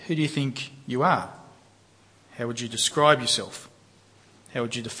Who do you think you are? How would you describe yourself? How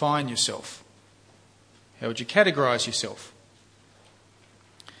would you define yourself? How would you categorise yourself?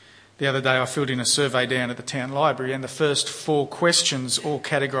 The other day I filled in a survey down at the town library, and the first 4 questions all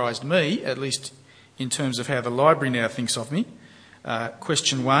categorised me, at least in terms of how the library now thinks of me.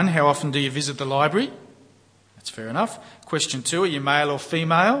 Question 1, how often do you visit the library? That's fair enough. Question 2, are you male or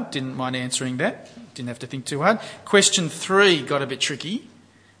female? Didn't mind answering that. Didn't have to think too hard. Question 3 got a bit tricky.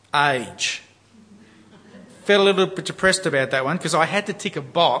 Age. Felt a little bit depressed about that one because I had to tick a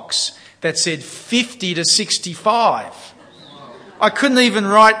box that said 50 to 65. I couldn't even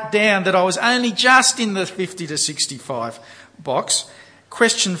write down that I was only just in the 50 to 65 box.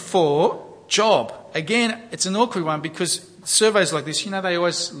 Question 4, job. Again, it's an awkward one because surveys like this, they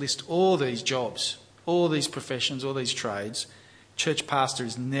always list all these jobs, all these professions, all these trades. Church pastor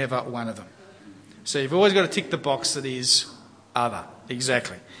is never one of them. So you've always got to tick the box that is other.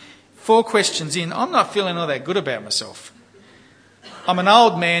 Exactly. 4 questions in, I'm not feeling all that good about myself. I'm an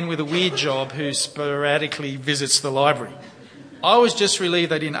old man with a weird job who sporadically visits the library. I was just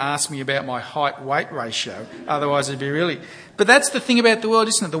relieved they didn't ask me about my height-weight ratio, otherwise it'd be really... But that's the thing about the world,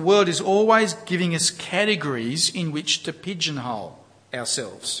 isn't it? The world is always giving us categories in which to pigeonhole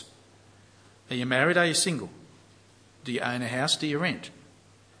ourselves. Are you married? Are you single? Do you own a house? Do you rent?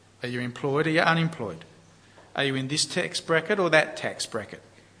 Are you employed? Are you unemployed? Are you in this tax bracket or that tax bracket?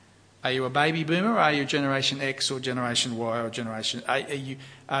 Are you a baby boomer or are you Generation X or Generation Y or Generation...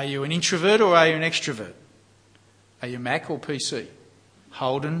 Are you an introvert or are you an extrovert? Are you Mac or PC?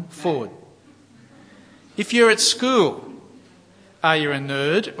 Holden, Ford. If you're at school, are you a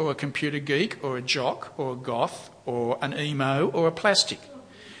nerd or a computer geek or a jock or a goth or an emo or a plastic?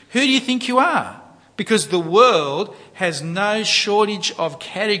 Who do you think you are? Because the world has no shortage of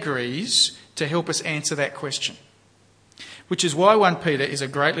categories to help us answer that question. Which is why 1 Peter is a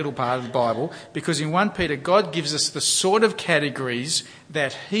great little part of the Bible, because in 1 Peter God gives us the sort of categories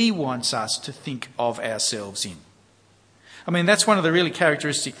that he wants us to think of ourselves in. I mean, that's one of the really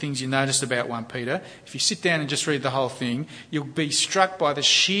characteristic things you notice about 1 Peter. If you sit down and just read the whole thing, you'll be struck by the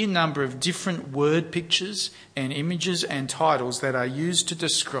sheer number of different word pictures and images and titles that are used to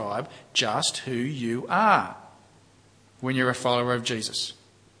describe just who you are when you're a follower of Jesus.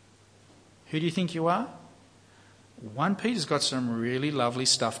 Who do you think you are? 1 Peter's got some really lovely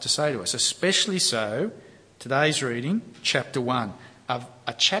stuff to say to us, especially so today's reading, chapter 1.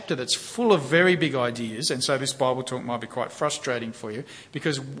 A chapter that's full of very big ideas, and so this Bible talk might be quite frustrating for you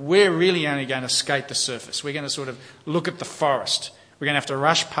because we're really only going to skate the surface. We're going to sort of look at the forest. We're going to have to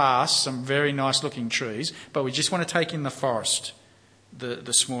rush past some very nice looking trees, but we just want to take in the forest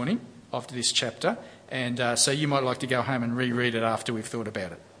this morning after this chapter, and so you might like to go home and reread it after we've thought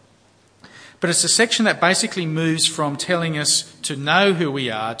about it. But it's a section that basically moves from telling us to know who we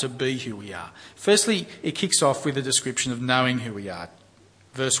are to be who we are. Firstly, it kicks off with a description of knowing who we are.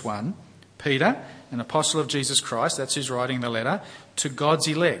 Verse 1, Peter, an apostle of Jesus Christ, that's who's writing the letter, to God's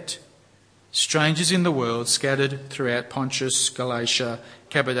elect, strangers in the world scattered throughout Pontus, Galatia,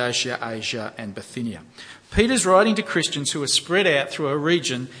 Cappadocia, Asia and Bithynia. Peter's writing to Christians who are spread out through a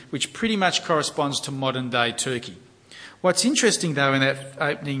region which pretty much corresponds to modern-day Turkey. What's interesting, though, in that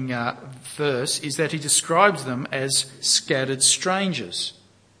opening verse is that he describes them as scattered strangers.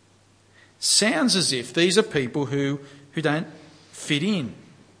 Sounds as if these are people who don't fit in.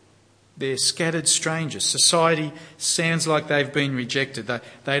 They're scattered strangers. Society sounds like they've been rejected.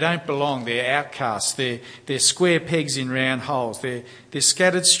 They don't belong. They're outcasts. They're square pegs in round holes. They're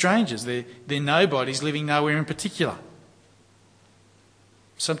scattered strangers. They're nobodies living nowhere in particular.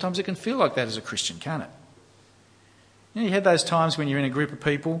 Sometimes it can feel like that as a Christian, can't it? You had those times when you're in a group of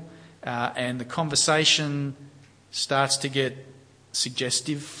people and the conversation starts to get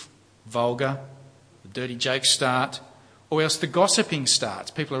suggestive, vulgar, the dirty jokes start, or else the gossiping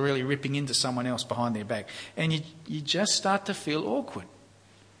starts. People are really ripping into someone else behind their back. And you just start to feel awkward.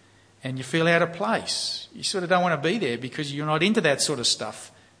 And you feel out of place. You sort of don't want to be there because you're not into that sort of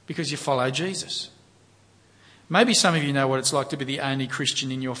stuff because you follow Jesus. Maybe some of you know what it's like to be the only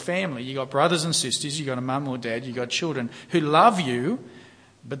Christian in your family. You've got brothers and sisters, you've got a mum or dad, you've got children who love you,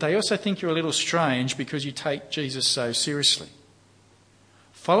 but they also think you're a little strange because you take Jesus so seriously.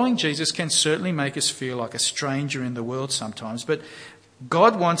 Following Jesus can certainly make us feel like a stranger in the world sometimes, but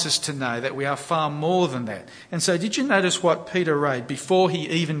God wants us to know that we are far more than that. And so did you notice what Peter wrote before he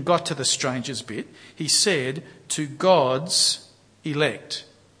even got to the strangers bit? He said, to God's elect.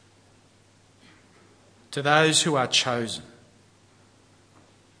 To those who are chosen.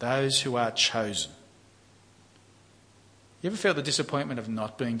 Those who are chosen. You ever felt the disappointment of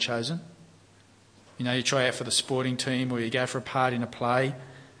not being chosen? You know, you try out for the sporting team or you go for a part in a play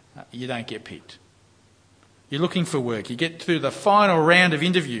you don't get picked. You're looking for work. You get through the final round of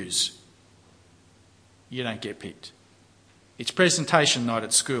interviews. You don't get picked. It's presentation night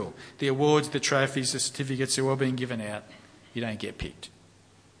at school. The awards, the trophies, the certificates are all being given out. You don't get picked.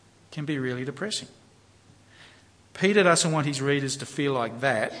 It can be really depressing. Peter doesn't want his readers to feel like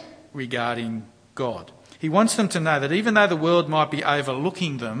that regarding God. He wants them to know that even though the world might be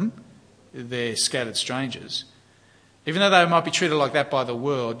overlooking them, they're scattered strangers, even though they might be treated like that by the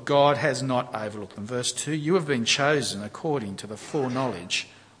world, God has not overlooked them. Verse 2, you have been chosen according to the foreknowledge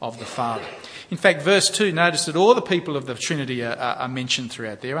of the Father. In fact, verse 2, notice that all the people of the Trinity are mentioned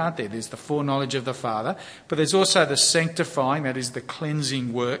throughout there, aren't there? There's the foreknowledge of the Father, but there's also the sanctifying, that is the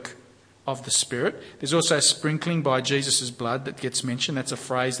cleansing work of the Spirit. There's also sprinkling by Jesus' blood that gets mentioned. That's a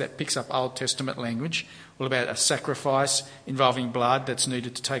phrase that picks up Old Testament language, all about a sacrifice involving blood that's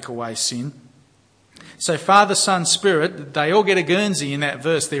needed to take away sin. So Father, Son, Spirit, they all get a Guernsey in that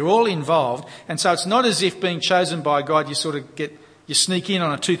verse. They're all involved. And so it's not as if being chosen by God, you sneak in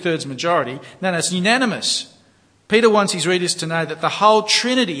on a 2/3 majority. No, it's unanimous. Peter wants his readers to know that the whole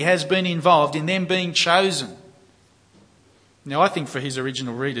Trinity has been involved in them being chosen. Now, I think for his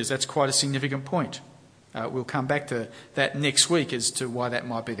original readers, that's quite a significant point. We'll come back to that next week as to why that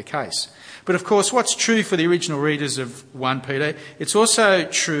might be the case. But of course, what's true for the original readers of 1 Peter, it's also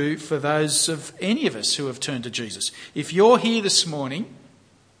true for those of any of us who have turned to Jesus. If you're here this morning,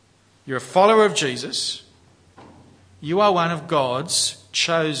 you're a follower of Jesus, you are one of God's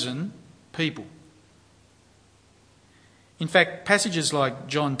chosen people. In fact, passages like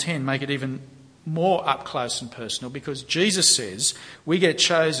John 10 make it even more up close and personal, because Jesus says we get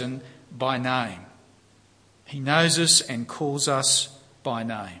chosen by name. He knows us and calls us by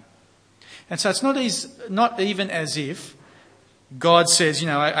name. And so it's not even as if God says,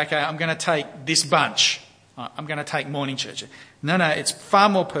 okay, I'm going to take this bunch. I'm going to take morning church. No, it's far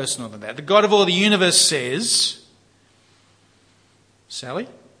more personal than that. The God of all the universe says, Sally,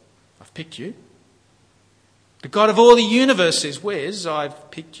 I've picked you. The God of all the universe says, Wes,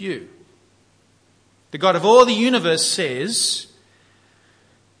 I've picked you. The God of all the universe says,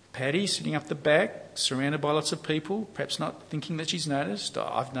 Patty, sitting up the back, surrounded by lots of people, perhaps not thinking that she's noticed,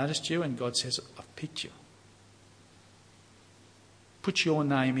 I've noticed you, and God says, I've picked you. Put your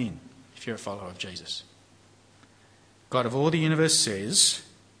name in if you're a follower of Jesus. God of all the universe says,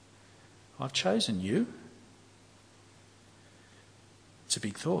 I've chosen you. It's a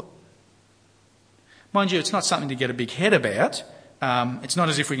big thought. Mind you, it's not something to get a big head about. It's not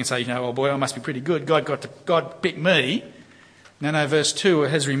as if we can say, oh boy, I must be pretty good. God picked me. No, verse 2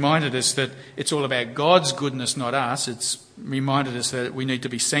 has reminded us that it's all about God's goodness, not us. It's reminded us that we need to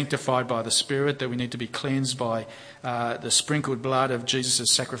be sanctified by the Spirit, that we need to be cleansed by the sprinkled blood of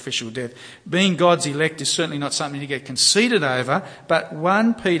Jesus' sacrificial death. Being God's elect is certainly not something to get conceited over, but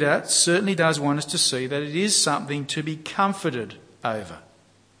 1 Peter certainly does want us to see that it is something to be comforted over.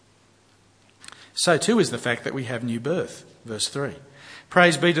 So too is the fact that we have new birth. Verse 3.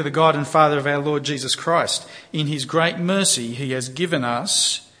 Praise be to the God and Father of our Lord Jesus Christ. In his great mercy, he has given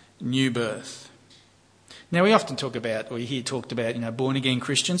us new birth. Now, we often talk about, or you hear talked about, born-again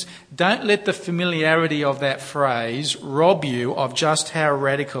Christians. Don't let the familiarity of that phrase rob you of just how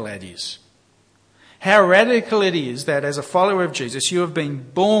radical that is. How radical it is that as a follower of Jesus, you have been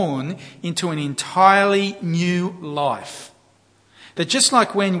born into an entirely new life. That just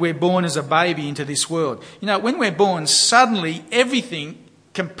like when we're born as a baby into this world, when we're born, suddenly everything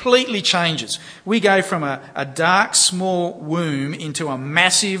completely changes. We go from a dark, small womb into a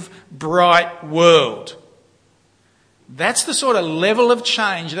massive, bright world. That's the sort of level of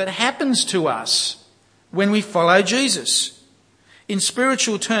change that happens to us when we follow Jesus. In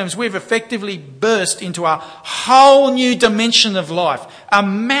spiritual terms, we've effectively burst into a whole new dimension of life, a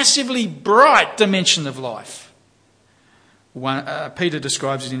massively bright dimension of life. Peter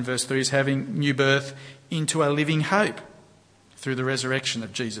describes it in verse 3 as having new birth into a living hope through the resurrection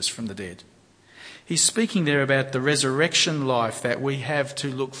of Jesus from the dead. He's speaking there about the resurrection life that we have to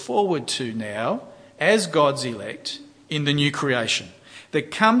look forward to now as God's elect in the new creation. That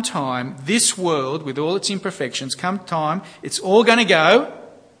come time, this world with all its imperfections, come time, it's all going to go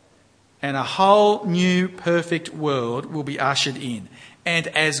and a whole new perfect world will be ushered in. And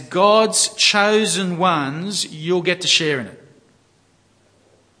as God's chosen ones, you'll get to share in it.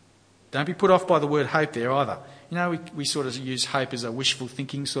 Don't be put off by the word hope there either. We sort of use hope as a wishful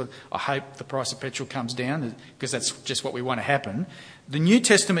thinking, I hope the price of petrol comes down, because that's just what we want to happen. The New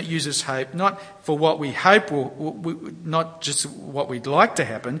Testament uses hope not for what we hope, not just what we'd like to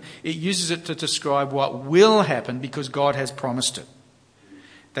happen. It uses it to describe what will happen because God has promised it.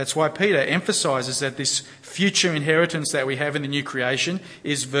 That's why Peter emphasises that this future inheritance that we have in the new creation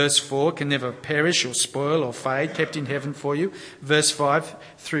is, verse 4, can never perish or spoil or fade, kept in heaven for you. Verse 5,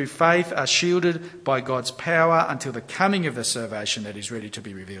 through faith are shielded by God's power until the coming of the salvation that is ready to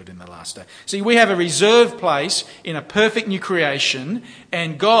be revealed in the last day. See, we have a reserved place in a perfect new creation,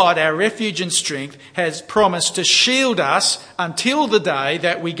 and God, our refuge and strength, has promised to shield us until the day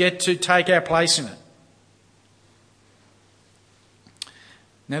that we get to take our place in it.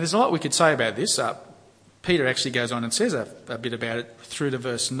 Now, there's a lot we could say about this. Peter actually goes on and says a bit about it through to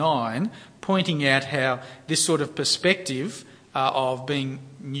verse 9, pointing out how this sort of perspective of being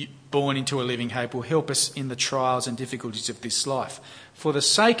born into a living hope will help us in the trials and difficulties of this life. For the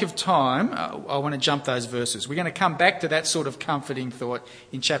sake of time, I want to jump those verses. We're going to come back to that sort of comforting thought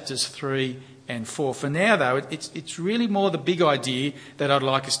in chapters 3 and 4. For now, though, it's really more the big idea that I'd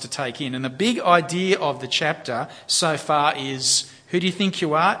like us to take in. And the big idea of the chapter so far is, who do you think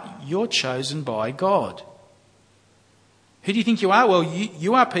you are? You're chosen by God. Who do you think you are? Well,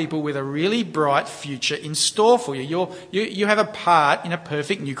 you are people with a really bright future in store for you. You have a part in a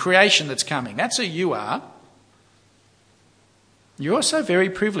perfect new creation that's coming. That's who you are. You're also very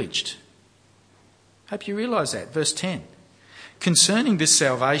privileged. Hope you realise that. Verse 10. Concerning this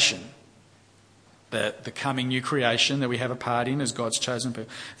salvation, the coming new creation that we have a part in as God's chosen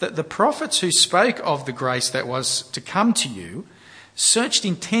people, the prophets who spoke of the grace that was to come to you searched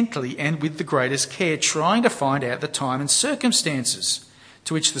intently and with the greatest care, trying to find out the time and circumstances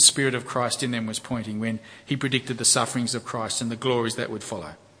to which the Spirit of Christ in them was pointing when he predicted the sufferings of Christ and the glories that would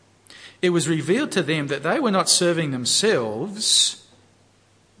follow. It was revealed to them that they were not serving themselves,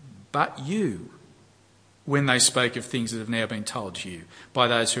 but you, when they spoke of things that have now been told to you by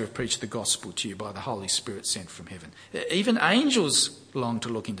those who have preached the gospel to you by the Holy Spirit sent from heaven. Even angels long to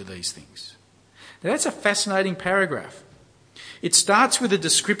look into these things. Now, that's a fascinating paragraph. It starts with a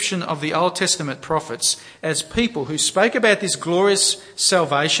description of the Old Testament prophets as people who spoke about this glorious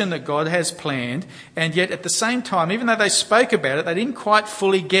salvation that God has planned, and yet at the same time, even though they spoke about it, they didn't quite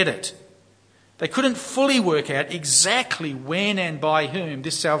fully get it. They couldn't fully work out exactly when and by whom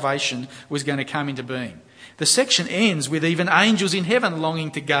this salvation was going to come into being. The section ends with even angels in heaven longing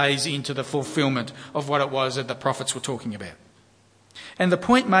to gaze into the fulfilment of what it was that the prophets were talking about. And the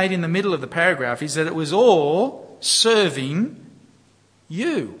point made in the middle of the paragraph is that it was all serving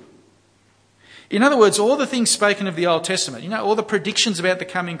you. In other words, all the things spoken of the Old Testament, all the predictions about the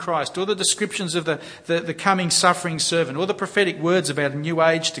coming Christ, all the descriptions of the coming suffering servant, all the prophetic words about a new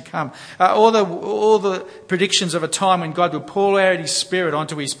age to come, all the predictions of a time when God would pour out his Spirit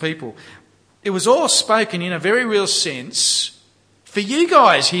onto his people, it was all spoken in a very real sense for you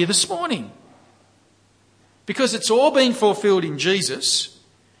guys here this morning. Because it's all been fulfilled in Jesus,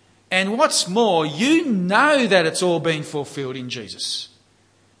 and what's more, you know that it's all been fulfilled in Jesus.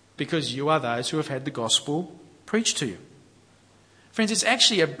 Because you are those who have had the gospel preached to you. Friends, it's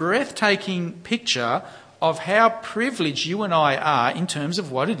actually a breathtaking picture of how privileged you and I are in terms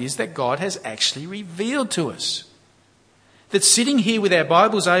of what it is that God has actually revealed to us. That sitting here with our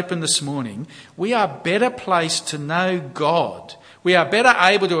Bibles open this morning, we are better placed to know God. We are better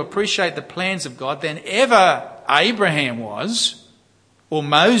able to appreciate the plans of God than ever Abraham was, or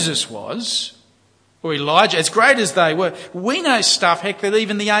Moses was, or Elijah, as great as they were. We know stuff, heck, that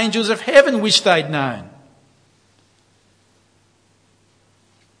even the angels of heaven wish they'd known.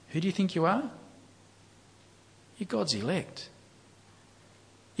 Who do you think you are? You're God's elect.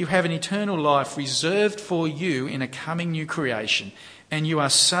 You have an eternal life reserved for you in a coming new creation, and you are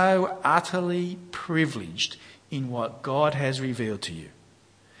so utterly privileged in what God has revealed to you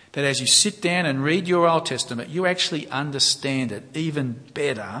that as you sit down and read your Old Testament, you actually understand it even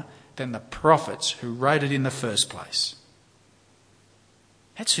better than the prophets who wrote it in the first place.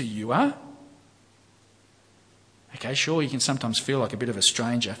 That's who you are. Okay, sure, you can sometimes feel like a bit of a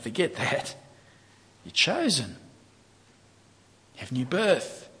stranger. Forget that. You're chosen. You have new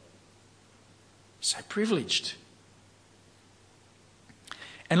birth. So privileged.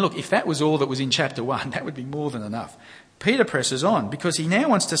 And look, if that was all that was in chapter 1, that would be more than enough. Peter presses on because he now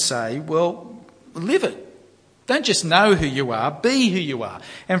wants to say, well, live it. Don't just know who you are, be who you are.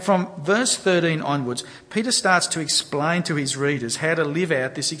 And from verse 13 onwards, Peter starts to explain to his readers how to live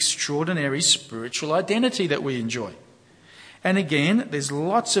out this extraordinary spiritual identity that we enjoy. And again, there's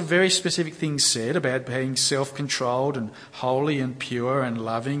lots of very specific things said about being self-controlled and holy and pure and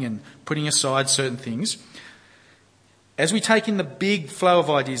loving and putting aside certain things. As we take in the big flow of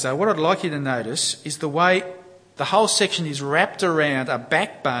ideas, though, what I'd like you to notice is the way the whole section is wrapped around a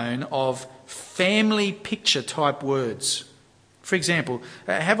backbone of family picture type words. For example,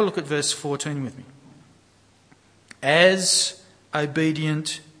 have a look at verse 14 with me. As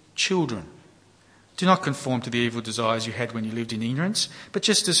obedient children. Do not conform to the evil desires you had when you lived in ignorance, but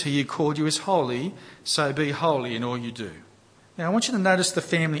just as he who called you is holy, so be holy in all you do. Now I want you to notice the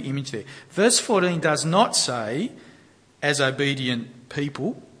family image there. Verse 14 does not say, as obedient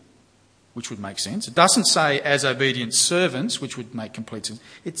people, which would make sense. It doesn't say, as obedient servants, which would make complete sense.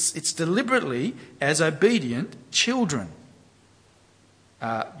 It's deliberately, as obedient children.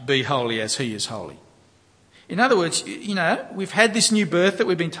 Be holy as he is holy. In other words, we've had this new birth that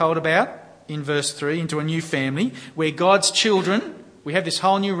we've been told about in verse 3 into a new family where God's children, we have this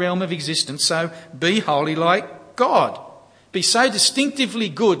whole new realm of existence, so be holy like God. Be so distinctively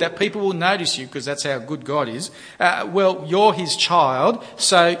good that people will notice you because that's how good God is. Well, you're his child,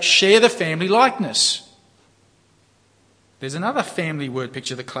 so share the family likeness. There's another family word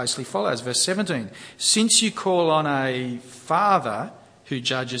picture that closely follows, verse 17. Since you call on a father who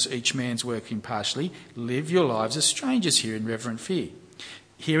judges each man's work impartially, live your lives as strangers here in reverent fear.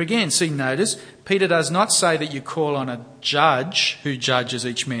 Here again, notice, Peter does not say that you call on a judge who judges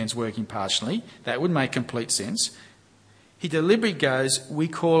each man's work impartially. That would make complete sense. He deliberately goes, we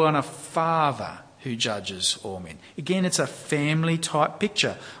call on a father who judges all men. Again, it's a family type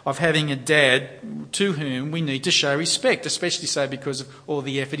picture of having a dad to whom we need to show respect, especially so because of all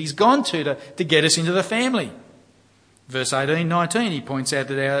the effort he's gone to get us into the family. Verse 18, 19, he points out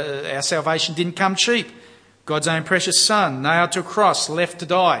that our salvation didn't come cheap. God's own precious son, nailed to a cross, left to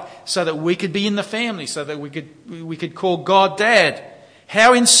die, so that we could be in the family, so that we could call God Dad.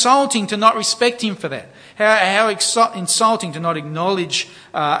 How insulting to not respect him for that. How insulting to not acknowledge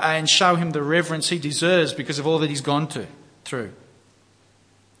and show him the reverence he deserves because of all that he's gone through.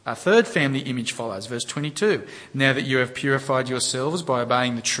 A third family image follows, verse 22. Now that you have purified yourselves by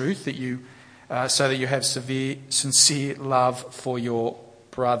obeying the truth, so that you have sincere love for your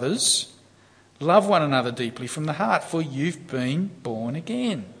brothers, love one another deeply from the heart, for you've been born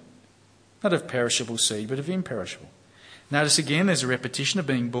again. Not of perishable seed, but of imperishable. Notice again, there's a repetition of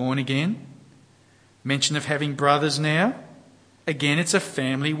being born again. Mention of having brothers now. Again, it's a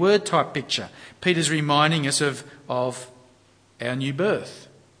family word type picture. Peter's reminding us of our new birth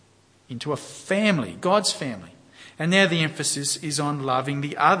into a family, God's family. And now the emphasis is on loving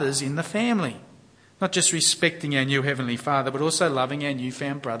the others in the family. Not just respecting our new Heavenly Father, but also loving our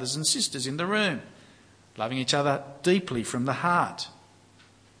newfound brothers and sisters in the room. Loving each other deeply from the heart.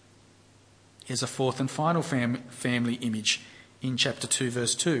 Here's a fourth and final family image in chapter 2,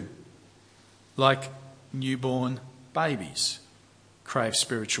 verse 2. Like newborn babies, crave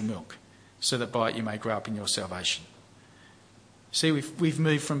spiritual milk, so that by it you may grow up in your salvation. See, we've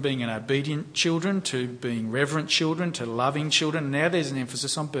moved from being an obedient children to being reverent children to loving children. And now there's an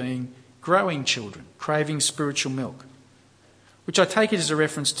emphasis on being growing children, craving spiritual milk, which I take it as a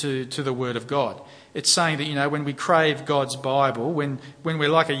reference to the Word of God. It's saying that, when we crave God's Bible, when we're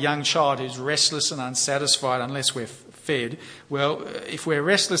like a young child who's restless and unsatisfied unless we're fed, well, if we're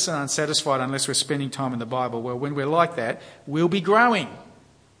restless and unsatisfied unless we're spending time in the Bible, well, when we're like that, we'll be growing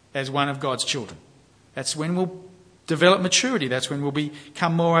as one of God's children. That's when we'll develop maturity. That's when we'll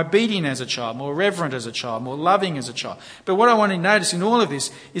become more obedient as a child, more reverent as a child, more loving as a child. But what I want to notice in all of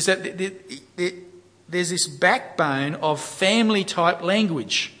this is that there's this backbone of family type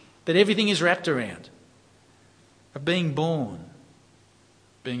language that everything is wrapped around. Of being born,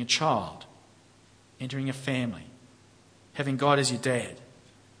 being a child, entering a family, having God as your dad,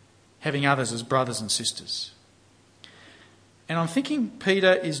 having others as brothers and sisters. And I'm thinking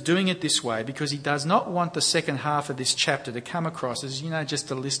Peter is doing it this way because he does not want the second half of this chapter to come across as,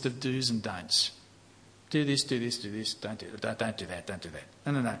 just a list of do's and don'ts. Do this, do this, do this, don't do that, don't do that, don't do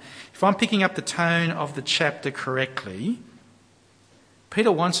that. No. If I'm picking up the tone of the chapter correctly,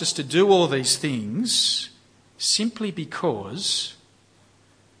 Peter wants us to do all these things simply because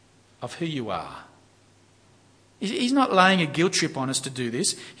of who you are. He's not laying a guilt trip on us to do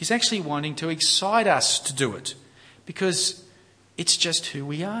this. He's actually wanting to excite us to do it because it's just who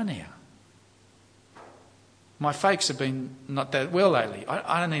we are now. My folks have been not that well lately.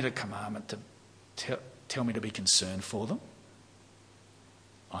 I don't need a commandment to tell me to be concerned for them.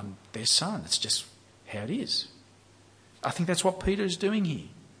 I'm their son. It's just how it is. I think that's what Peter is doing here.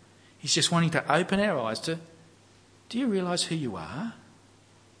 He's just wanting to open our eyes to, do you realise who you are?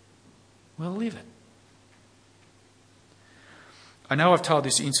 Well, live it. I know I've told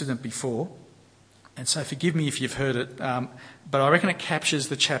this incident before, and so forgive me if you've heard it, but I reckon it captures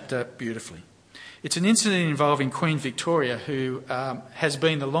the chapter beautifully. It's an incident involving Queen Victoria, who has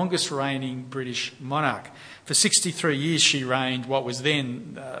been the longest reigning British monarch. For 63 years she reigned what was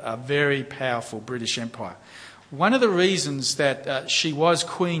then a very powerful British Empire. One of the reasons that she was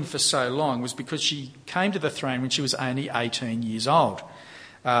queen for so long was because she came to the throne when she was only 18 years old.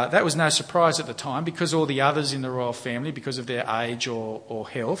 That was no surprise at the time because all the others in the royal family, because of their age or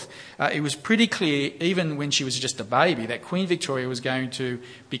health, it was pretty clear, even when she was just a baby, that Queen Victoria was going to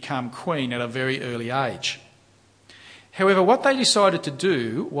become queen at a very early age. However, what they decided to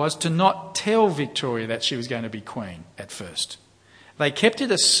do was to not tell Victoria that she was going to be queen at first. They kept it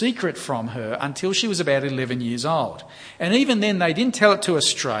a secret from her until she was about 11 years old. And even then, they didn't tell it to her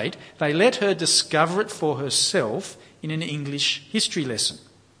straight. They let her discover it for herself in an English history lesson.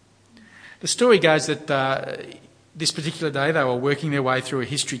 The story goes that this particular day they were working their way through a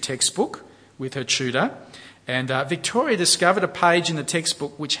history textbook with her tutor, and Victoria discovered a page in the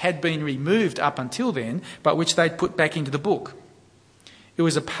textbook which had been removed up until then, but which they'd put back into the book. It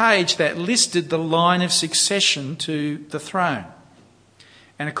was a page that listed the line of succession to the throne.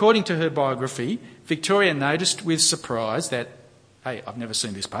 And according to her biography, Victoria noticed with surprise that, hey, I've never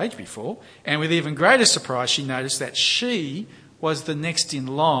seen this page before. And with even greater surprise, she noticed that she was the next in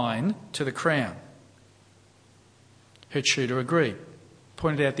line to the crown. Her tutor agreed,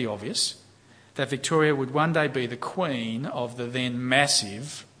 pointed out the obvious, that Victoria would one day be the queen of the then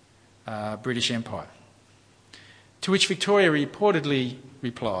massive British Empire. To which Victoria reportedly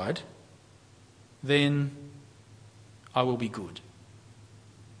replied, "Then I will be good."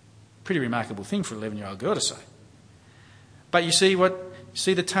 Pretty remarkable thing for an 11-year-old girl to say. But you see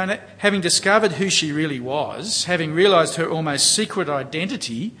the tone? Having discovered who she really was, having realised her almost secret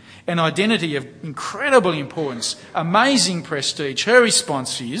identity, an identity of incredible importance, amazing prestige, her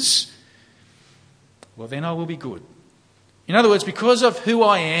response is, well, then I will be good. In other words, because of who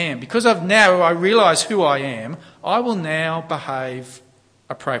I am, because of now I realise who I am, I will now behave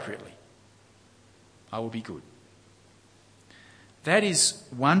appropriately. I will be good. That is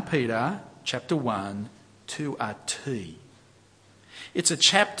 1 Peter chapter 1 to a T. It's a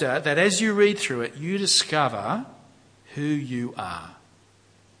chapter that as you read through it, you discover who you are,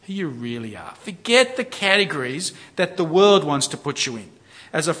 who you really are. Forget the categories that the world wants to put you in.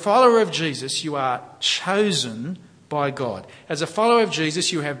 As a follower of Jesus, you are chosen by God. As a follower of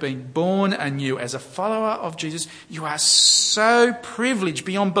Jesus, you have been born anew. As a follower of Jesus, you are so privileged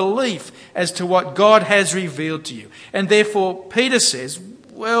beyond belief as to what God has revealed to you. And therefore, Peter says,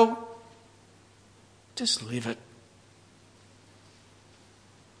 well, just live it.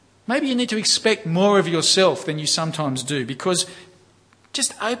 Maybe you need to expect more of yourself than you sometimes do, because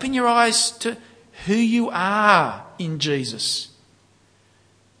just open your eyes to who you are in Jesus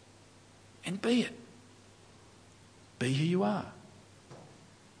and be it. Be who you are.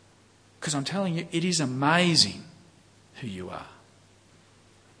 Because I'm telling you, it is amazing who you are.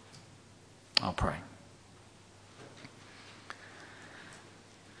 I'll pray.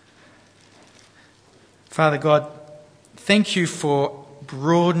 Father God, thank you for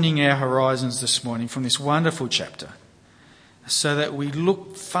broadening our horizons this morning from this wonderful chapter so that we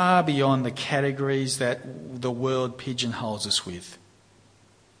look far beyond the categories that the world pigeonholes us with.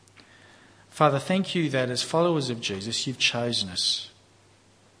 Father, thank you that as followers of Jesus, you've chosen us,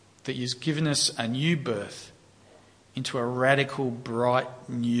 that you've given us a new birth into a radical, bright,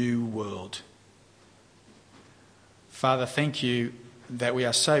 new world. Father, thank you that we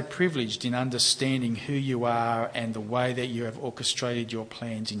are so privileged in understanding who you are and the way that you have orchestrated your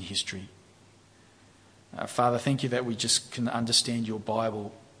plans in history. Father, thank you that we just can understand your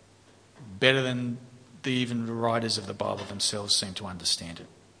Bible better than even the writers of the Bible themselves seem to understand it.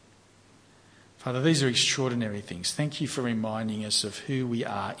 Father, these are extraordinary things. Thank you for reminding us of who we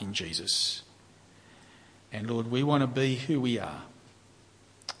are in Jesus. And Lord, we want to be who we are.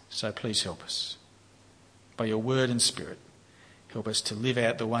 So please help us. By your word and spirit, help us to live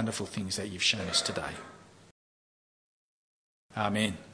out the wonderful things that you've shown us today. Amen.